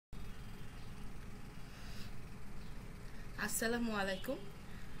আসসালামু আলাইকুম।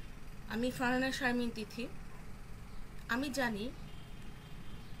 আমি ফারহানা শারমিন তিথি। আমি জানি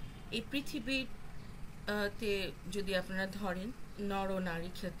এই পৃথিবীতে যদি আপনারা ধরেন নর ও নারী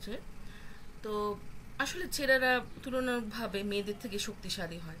ক্ষেত্রে, তো আসলে ছেলেরা তুলনামূলকভাবে মেয়েদের থেকে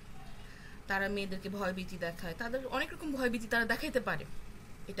শক্তিশালী হয়। তারা মেয়েদেরকে ভয়ভীতি দেখায়, তাদের অনেক রকম ভয়ভীতি তারা দেখাইতে পারে,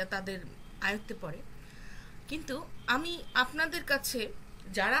 এটা তাদের আয়ত্তে পড়ে। কিন্তু আমি আপনাদের কাছে,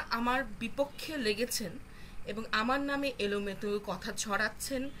 যারা আমার বিপক্ষে লেগেছেন এবং আমার নামে এলোমেলো কথা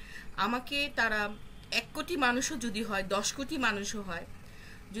ছড়াচ্ছেন, আমাকে তারা 1 কোটি মানুষও যদি হয়, 10 কোটি মানুষও হয়,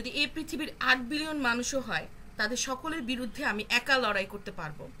 যদি এই পৃথিবীর 8 বিলিয়ন মানুষও হয়, তাদের সকলের বিরুদ্ধে আমি একা লড়াই করতে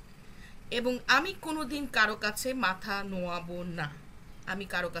পারবো। এবং আমি কোনোদিন কারো কাছে মাথা নোয়াবো না, আমি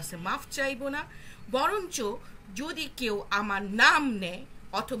কারো কাছে মাফ চাইবো না। বরঞ্চ যদি কেউ আমার নাম নেয়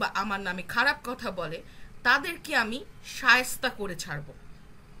অথবা আমার নামে খারাপ কথা বলে, তাদেরকে আমি শায়েস্তা করে ছাড়ব।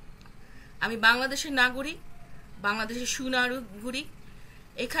 আমি বাংলাদেশের নাগরিক, বাংলাদেশের সুনাগরিক।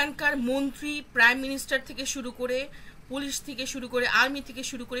 এখানকার মন্ত্রী, প্রাইম মিনিস্টার থেকে শুরু করে, পুলিশ থেকে শুরু করে, আর্মি থেকে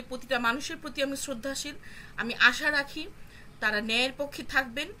শুরু করে প্রতিটা মানুষের প্রতি আমি শ্রদ্ধাশীল। আমি আশা রাখি তারা ন্যায়ের পক্ষে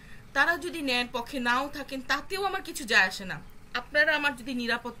থাকবেন। তারা যদি ন্যায়ের পক্ষে নাও থাকেন, তাতেও আমার কিছু যায় আসে না। আপনারা আমার যদি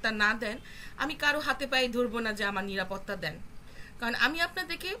নিরাপত্তা না দেন, আমি কারো হাতে পায়ে ধরবো না যে আমার নিরাপত্তা দেন। কারণ আমি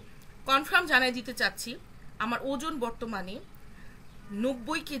আপনাদেরকে কনফার্ম জানাই দিতে চাচ্ছি, আমার ওজন বর্তমানে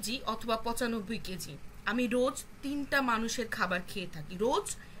 90 কেজি অথবা 95 কেজি। আমি রোজ 3টা মানুষের খাবার খেয়ে থাকি, রোজ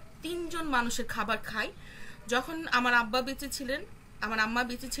 3জন মানুষের খাবার খাই। যখন আমার আব্বা বেঁচে ছিলেন, আমার আম্মা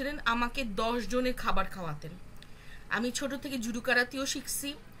বেঁচে ছিলেন, আমাকে 10 জনের খাবার খাওয়াতেন। আমি ছোট থেকে জুডো কারাতেও শিখছি,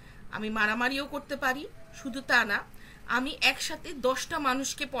 আমি মারামারিও করতে পারি। শুধু তা না, আমি একসাথে 10টা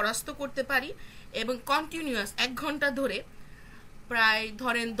মানুষকে পরাস্ত করতে পারি এবং কন্টিনিউয়াস 1 ঘন্টা ধরে প্রায়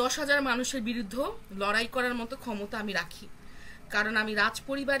ধরেন 10,000 মানুষের বিরুদ্ধে লড়াই করার মতো ক্ষমতা আমি রাখি। কারণ আমি রাজ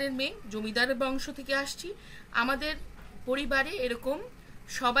পরিবারের মেয়ে, জমিদারের বংশ থেকে আসছি। আমাদের পরিবারে এরকম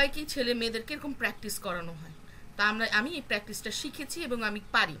সবাইকে, ছেলে মেয়েদেরকে এরকম প্র্যাকটিস করানো হয়। তা আমি এই প্র্যাকটিসটা শিখেছি এবং আমি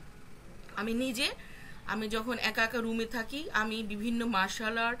পারি। আমি যখন একা একা রুমে থাকি, আমি বিভিন্ন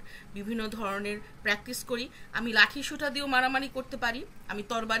মার্শাল আর্ট, বিভিন্ন ধরনের প্র্যাকটিস করি। আমি লাঠি সোঁটা দিয়েও মারামারি করতে পারি, আমি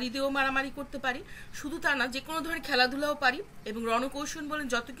তরবারি দিয়েও মারামারি করতে পারি। শুধু তা না, যে কোনো ধরনের খেলাধুলাও পারি এবং রণকৌশল বলে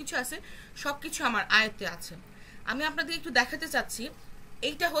যত কিছু আছে সব কিছু আমার আয়ত্তে আছে। আমি আপনাদের একটু দেখাতে চাচ্ছি,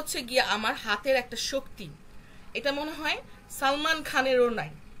 এইটা হচ্ছে গিয়ে আমার হাতের একটা শক্তি। এটা মনে হয় সালমান খানেরও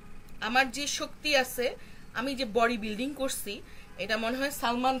নাই। আমার যে শক্তি আছে, আমি যে বডি বিল্ডিং করছি, এটা মনে হয়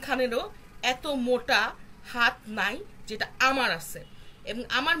সালমান খানেরও এত মোটা হাত নাই যেটা আমার আছে। এবং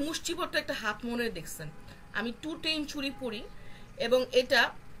আমার মুষ্টিবদ্ধ একটা হাত মনে দেখছেন, আমি 210 ছুরি পরি এবং এটা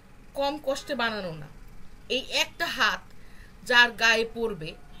কম কষ্টে বানানো না। এই একটা হাত যার গায়ে পড়বে,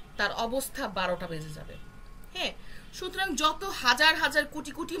 তার অবস্থা 12টা বেজে যাবে। হ্যাঁ, সুতরাং যত হাজার হাজার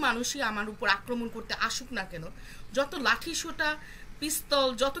কোটি কোটি মানুষই আমার উপর আক্রমণ করতে আসুক না কেন, যত লাঠি সোঁটা, পিস্তল,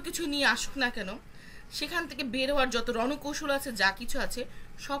 যত কিছু নিয়ে আসুক না কেন, সেখান থেকে বের হওয়ার যত রণকৌশল আছে, যা কিছু আছে,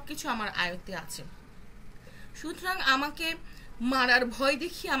 সব কিছু আমার আয়ত্তে আছে। সুতরাং আমাকে মারার ভয়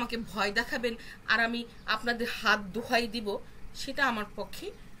দেখিয়ে আমাকে ভয় দেখাবেন আর আমি আপনাদের হাত দোহাই দিব, সেটা আমার পক্ষে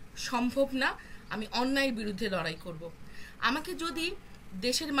সম্ভব না। আমি অন্যায়ের বিরুদ্ধে লড়াই করব। আমাকে যদি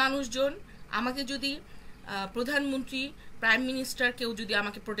দেশের মানুষজন, আমাকে যদি প্রধানমন্ত্রী, প্রাইম মিনিস্টার কেউ যদি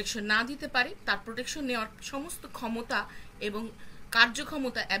আমাকে প্রোটেকশন না দিতে পারে, তার প্রোটেকশন নেওয়ার সমস্ত ক্ষমতা এবং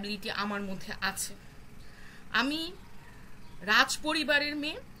কার্যক্ষমতা, অ্যাবিলিটি আমার মধ্যে আছে। আমি রাজ পরিবারের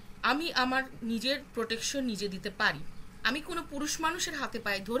মেয়ে, আমি আমার নিজের প্রোটেকশন নিজে দিতে পারি। আমি কোনো পুরুষ মানুষের হাতে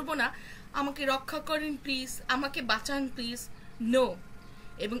পায়ে ধরবো না, আমাকে রক্ষা করেন প্লিজ, আমাকে বাঁচান প্লিজ, নো।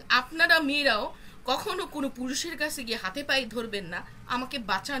 এবং আপনারা মেয়েরাও কখনো কোনো পুরুষের কাছে গিয়ে হাতে পায়ে ধরবেন না, আমাকে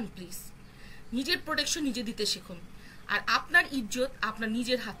বাঁচান প্লিজ। নিজের প্রোটেকশন নিজে দিতে শিখুন। আর আপনার ইজ্জত আপনার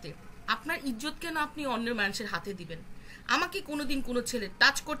নিজের হাতে। আপনার ইজ্জত কেন আপনি অন্য মানুষের হাতে দিবেন? আমাকে কোনোদিন কোনো ছেলে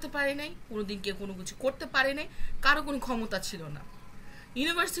টাচ করতে পারে নাই, কোনোদিন কেউ কোনো কিছু করতে পারে নাই, কারো কোনো ক্ষমতা ছিল না।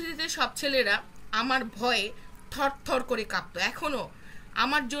 ইউনিভার্সিটিতে সব ছেলেরা আমার ভয়ে থর থর করে কাঁপতো। এখনও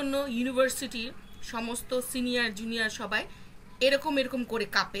আমার জন্য ইউনিভার্সিটির সমস্ত সিনিয়র জুনিয়র সবাই এরকম করে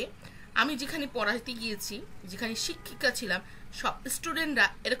কাঁপে। আমি যেখানে পড়াতে গিয়েছি, যেখানে শিক্ষিকা ছিলাম, সব স্টুডেন্টরা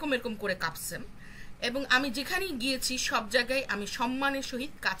এরকম করে কাঁপছেন। এবং আমি যেখানেই গিয়েছি সব জায়গায় আমি সম্মানের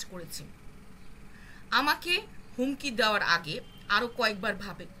সহিত কাজ করেছি। আমাকে হুমকি দেওয়ার আগে আরও কয়েকবার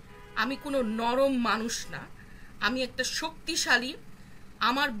ভাবে। আমি কোনো নরম মানুষ না, আমি একটা শক্তিশালী।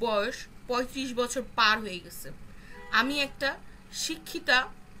 আমার বয়স 35 বছর পার হয়ে গেছে। আমি একটা শিক্ষিতা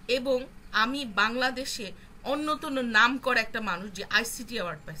এবং আমি বাংলাদেশে অন্যতম নাম করা একটা মানুষ যে ICT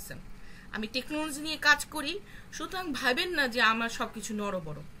অ্যাওয়ার্ড পাইছেন। আমি টেকনোলজি নিয়ে কাজ করি, সুতরাং ভাবেন না যে আমার সব কিছু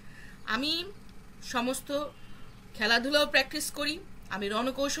নড়বড়। আমি সমস্ত খেলাধুলাও প্র্যাকটিস করি, আমি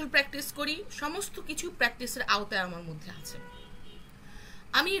রণকৌশল প্র্যাকটিস করি, সমস্ত কিছু প্র্যাকটিসের আওতায় আমার মধ্যে আছে।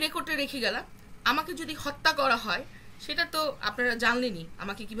 আমি রেকর্ডে রেখে গেলাম, আমাকে যদি হত্যা করা হয় সেটা তো আপনারা জানলেনই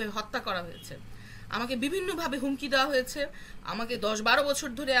আমাকে কিভাবে হত্যা করা হয়েছে। আমাকে বিভিন্নভাবে হুমকি দেওয়া হয়েছে, আমাকে 10-12 বছর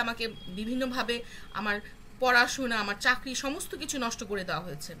ধরে আমাকে বিভিন্নভাবে আমার পড়াশোনা, আমার চাকরি সমস্ত কিছু নষ্ট করে দেওয়া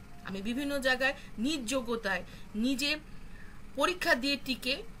হয়েছে। আমি বিভিন্ন জায়গায় নিজ যোগ্যতায় নিজে পরীক্ষা দিয়ে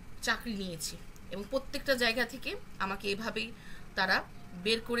টিকে চাকরি নিয়েছি এবং প্রত্যেকটা জায়গা থেকে আমাকে এভাবেই তারা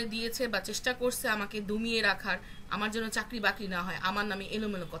বের করে দিয়েছে বা চেষ্টা করছে আমাকে দমিয়ে রাখার, আমার যেন চাকরি বাকরি না হয়, আমার নামে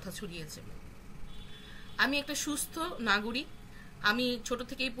এলোমেলো কথা ছড়িয়েছে। আমি একটা সুস্থ নাগরিক, আমি ছোট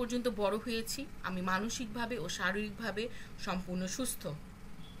থেকে এই পর্যন্ত বড় হয়েছি, আমি মানসিকভাবে ও শারীরিকভাবে সম্পূর্ণ সুস্থ।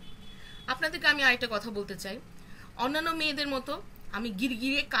 আপনাদেরকে আমি আরেকটা কথা বলতে চাই, অন্যান্য মেয়েদের মতো আমি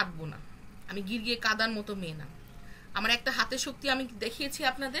গিরগিরে কাঁদবো না, আমি গিরগিরে কাঁদার মতো মেয়ে না। আমার একটা হাতের শক্তি আমি দেখিয়েছি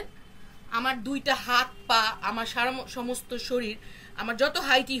আপনাদের, আমার 2টা হাত পা, আমার সারা সমস্ত শরীর, আমার যত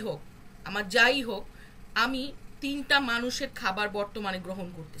হাইটই হোক, আমার যাই হোক, আমি 3টা মানুষের খাবার বর্তমানে গ্রহণ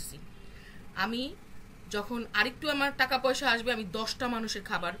করতেছি। আমি যখন আরেকটু আমার টাকা পয়সা আসবে, আমি 10টা মানুষের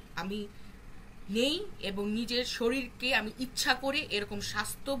খাবার আমি নেই এবং নিজের শরীরকে আমি ইচ্ছা করে এরকম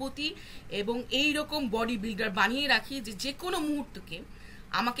স্বাস্থ্যবতী এবং এইরকম বডি বিল্ডার বানিয়ে রাখি যে কোনো মুহূর্তকে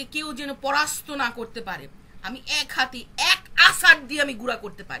আমাকে কেউ যেন পরাস্ত না করতে পারে। আমি এক হাতে এক আসার দিয়ে আমি গুঁড়া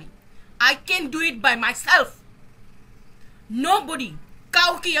করতে পারি। I can do it by myself. Nobody,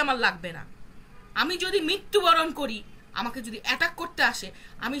 কাউকেই আমার লাগবে না। আমি যদি মৃত্যুবরণ করি, আমাকে যদি অ্যাটাক করতে আসে,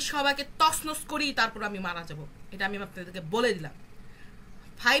 আমি সবাইকে তছনছ করি, তারপর আমি মারা যাব। এটা আমি আপনাদেরকে বলে দিলাম।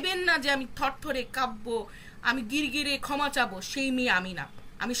 ভাইবেন না যে আমি থরথরে কাঁপবো, আমি গিরগিরে ক্ষমা চাবো, সেই মেয়ে আমি না।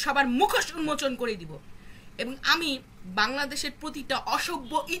 আমি সবার মুখোশ উন্মোচন করে দিব। এবং আমি বাংলাদেশের প্রতিটা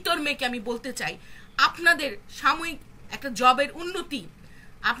অসভ্য ইতর মেয়েকে আমি বলতে চাই, আপনাদের সাময়িক একটা জবের উন্নতি,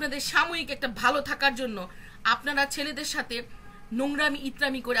 আপনাদের সাময়িক একটা ভালো থাকার জন্য আপনারা ছেলেদের সাথে নোংরামি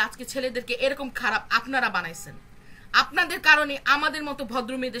ইতরামি করে আজকে ছেলেদেরকে এরকম খারাপ আপনারা বানাইছেন। আপনাদের কারণে আমাদের মতো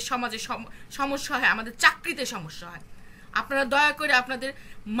ভদ্র মেয়েদের সমাজে সমস্যা হয়, আমাদের চাকরিতে সমস্যা হয়। আপনারা দয়া করে আপনাদের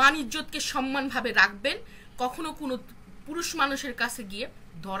মান ইজ্জতকে সম্মানভাবে রাখবেন, কখনো কোনো পুরুষ মানুষের কাছে গিয়ে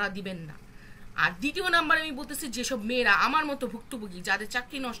ধরা দিবেন না। আর দ্বিতীয় নাম্বার আমি বলতেছি, যেসব মেয়েরা আমার মতো ভুক্তভোগী, যাদের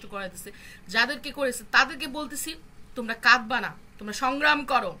চাকরি নষ্ট করা দিচ্ছে, যাদেরকে করেছে, তাদেরকে বলতেছি তোমরা কাঁদবা না, তোমরা সংগ্রাম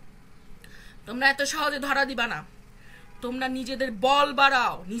করো, তোমরা এত সহজে ধরা দিবা না, তোমরা নিজেদের বল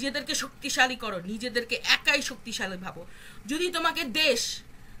বাড়াও, নিজেদেরকে শক্তিশালী করো, নিজেদেরকে একাই শক্তিশালী ভাবো। যদি তোমাকে দেশ,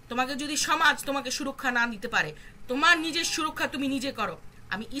 তোমাকে যদি সমাজ তোমাকে সুরক্ষা না দিতে পারে, তোমার নিজের সুরক্ষা তুমি নিজে করো।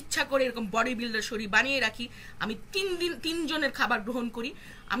 আমি ইচ্ছা করে এরকম বডি বিল্ডার শরীর বানিয়ে রাখি, আমি 3 জনের খাবার গ্রহণ করি,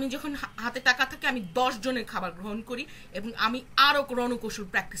 আমি যখন হাতে টাকা থাকে আমি 10 জনের খাবার গ্রহণ করি এবং আমি আরও রণকৌশল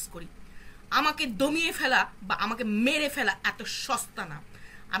প্র্যাকটিস করি। আমাকে দমিয়ে ফেলা বা আমাকে মেরে ফেলা এত সস্তা না,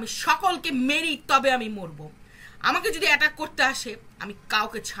 আমি সকলকে মেরি তবে আমি মরবো। আমাকে যদি অ্যাটাক করতে আসে, আমি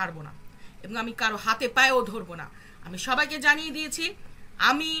কাউকে ছাড়বো না এবং আমি কারো হাতে পায়েও ধরবো না। আমি সবাইকে জানিয়ে দিয়েছি,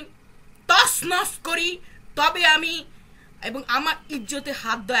 আমি তছনছ করি তবে আমি, এবং আমার ইজ্জতে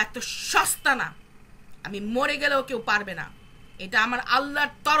হাত দেওয়া এত সস্তা না, আমি মরে গেলেও কেউ পারবে না। এটা আমার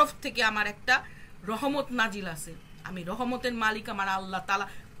আল্লাহর তরফ থেকে আমার একটা রহমত নাজিল আছে। আমি রহমতের মালিক আমার আল্লাহ তাআলা,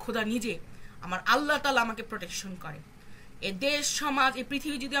 খোদা নিজে, আমার আল্লাহ তাআলা আমাকে প্রোটেকশন করে। এ দেশ সমাজ এই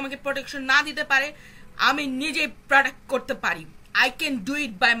পৃথিবী যদি আমাকে প্রোটেকশন না দিতে পারে, আমি নিজে প্রোটেক্ট করতে পারি। I can do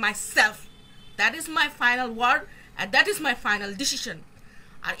it by myself. That is my final word and that is my final decision.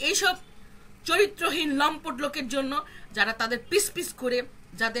 আর এইসব চরিত্রহীন লম্পট লোকের জন্য, যারা তাদের পিস পিস করে,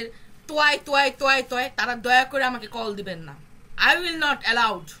 যাদের তোয়ায় তোয়ায় তোয়ায় তোয়ায়, তারা দয়া করে আমাকে কল দিবেন না। I will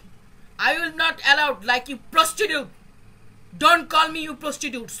not allowed like you prostitute. Don't call me you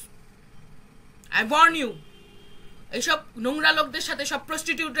prostitutes. I warn you. এইসব নোংরা লোকদের সাথে সব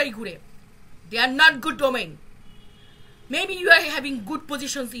প্রস্টিটিউটরাই ঘুরে। They are not good domain. Maybe you are having good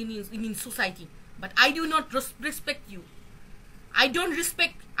positions in society, but I do not respect you. I don't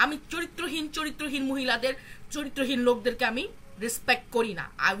respect. আমি চরিত্রহীন মহিলাদের, চরিত্রহীন লোকদেরকে আমি রেসপেক্ট করি না।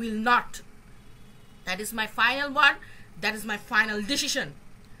 I will not. That is my final word. That is my final decision.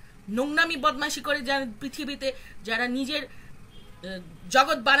 নোংরামি বদমাশি করে যারা পৃথিবীতে যারা নিজের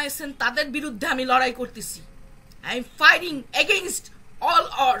জগৎ বানাইছেন, তাদের বিরুদ্ধে আমি লড়াই করতেছি। I am fighting against all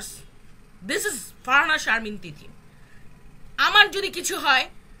odds. This is Farhana Sharmin তিথি। আমার যদি কিছু হয়,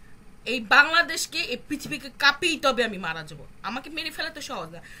 এই বাংলাদেশকে, এই পৃথিবীকে কাঁপিয়ে তবে আমি মারা যাব। আমাকে মেরে ফেলা তো সহজ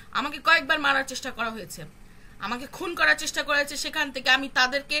না। আমাকে কয়েকবার মারার চেষ্টা করা হয়েছে, আমাকে খুন করার চেষ্টা করা হয়েছে। সেখান থেকে আমি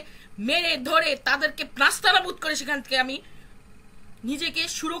তাদেরকে মেরে ধরে, তাদেরকে নাস্তানাবুদ করে সেখান থেকে আমি নিজেকে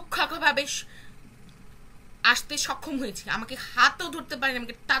সুরক্ষাভাবে আসতে সক্ষম হয়েছি। আমাকে হাতও ধরতে পারেনি,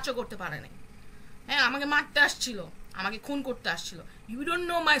 আমাকে টাচও করতে পারে নাই। হ্যাঁ, আমাকে মারতে আসছিল, আমাকে খুন করতে আসছিল। You don't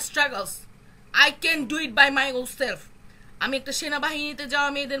know my struggles. I can do it by my own self. আমি একটা সেনাবাহিনীতে যাওয়া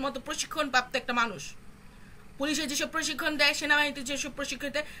মেয়েদের মতো প্রশিক্ষণ প্রাপ্ত একটা মানুষ। পুলিশে যেসব প্রশিক্ষণ দেয়, সেনাবাহিনীতে যেসব প্রশিক্ষণ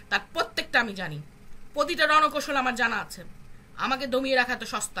দেয়, তার প্রত্যেকটা আমি জানি। প্রতিটা রণকৌশল আমার জানা আছে। আমাকে দমিয়ে রাখা তো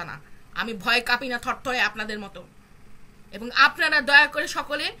সস্তা না। আমি ভয় কাঁপি না থরথরে আপনাদের মতো। এবং আপনারা দয়া করে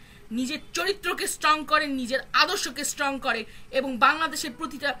সকলে নিজের চরিত্রকে স্ট্রং করেন, নিজের আদর্শকে স্ট্রং করেন এবং বাংলাদেশের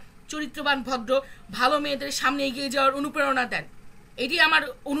প্রতিটা চরিত্রবান ভদ্র ভালো মেয়েদের সামনে এগিয়ে যাওয়ার অনুপ্রেরণা দেন। এটি আমার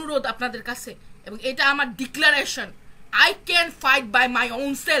অনুরোধ আপনাদের কাছে এবং এটা আমার declaration. I can fight by my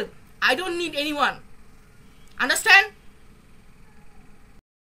own self. I don't need anyone. Understand?